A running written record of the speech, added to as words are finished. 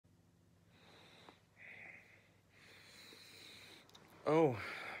Oh,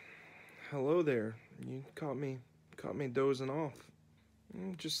 hello there. You caught me dozing off.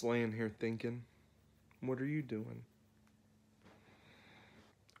 I'm just laying here thinking. What are you doing?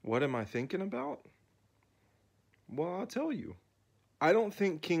 What am I thinking about? Well, I'll tell you. I don't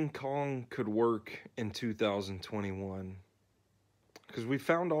think King Kong could work in 2021 because we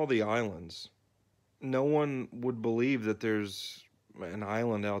found all the islands. No one would believe that there's an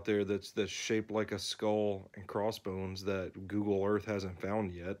island out there that's shaped like a skull and crossbones that Google Earth hasn't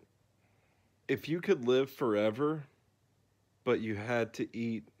found yet. If you could live forever, but you had to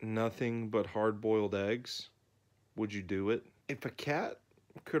eat nothing but hard-boiled eggs, would you do it? If a cat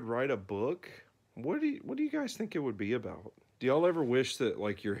could write a book, what do you guys think it would be about? Do y'all ever wish that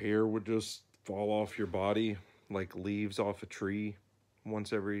like your hair would just fall off your body like leaves off a tree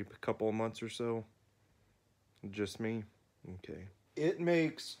once every couple of months or so? Just me? Okay. It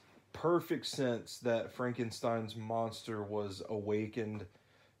makes perfect sense that Frankenstein's monster was awakened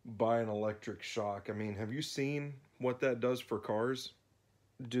by an electric shock. I mean, have you seen what that does for cars?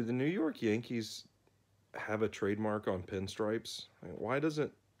 Do the New York Yankees have a trademark on pinstripes? Why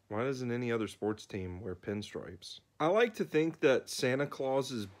doesn't any other sports team wear pinstripes? I like to think that Santa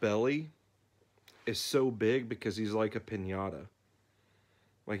Claus's belly is so big because he's like a piñata.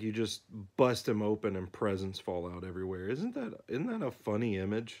 Like you just bust him open and presents fall out everywhere. Isn't that a funny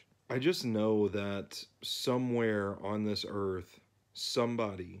image? I just know that somewhere on this earth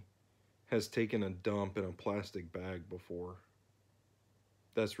somebody has taken a dump in a plastic bag before.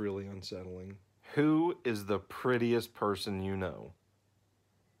 That's really unsettling. Who is the prettiest person you know?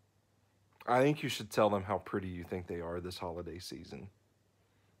 I think you should tell them how pretty you think they are this holiday season.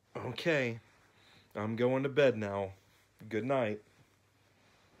 Okay, I'm going to bed now. Good night.